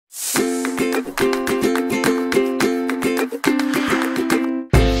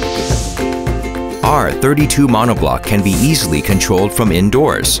R32 monobloc can be easily controlled from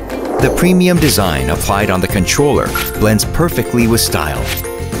indoors. The premium design applied on the controller blends perfectly with style.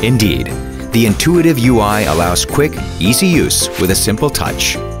 Indeed, the intuitive UI allows quick, easy use with a simple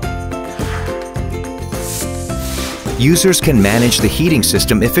touch. Users can manage the heating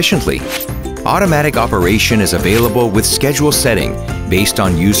system efficiently. Automatic operation is available with schedule setting based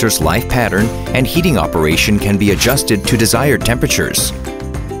on user's life pattern, and heating operation can be adjusted to desired temperatures.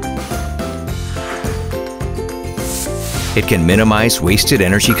 It can minimize wasted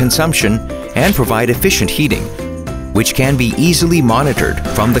energy consumption and provide efficient heating, which can be easily monitored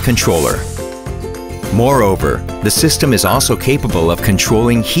from the controller. Moreover, the system is also capable of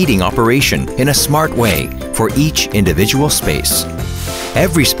controlling heating operation in a smart way for each individual space.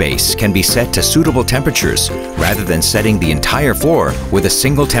 Every space can be set to suitable temperatures rather than setting the entire floor with a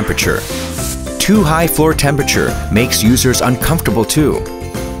single temperature. Too high floor temperature makes users uncomfortable too.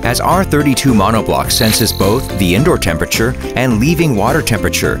 As R32 monobloc senses both the indoor temperature and leaving water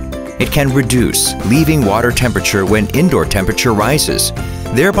temperature, it can reduce leaving water temperature when indoor temperature rises,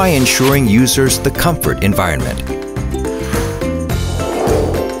 thereby ensuring users the comfort environment.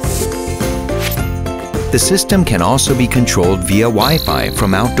 The system can also be controlled via Wi-Fi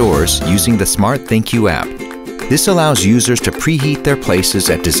from outdoors using the Smart ThinkU app. This allows users to preheat their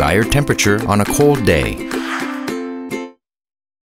places at desired temperature on a cold day.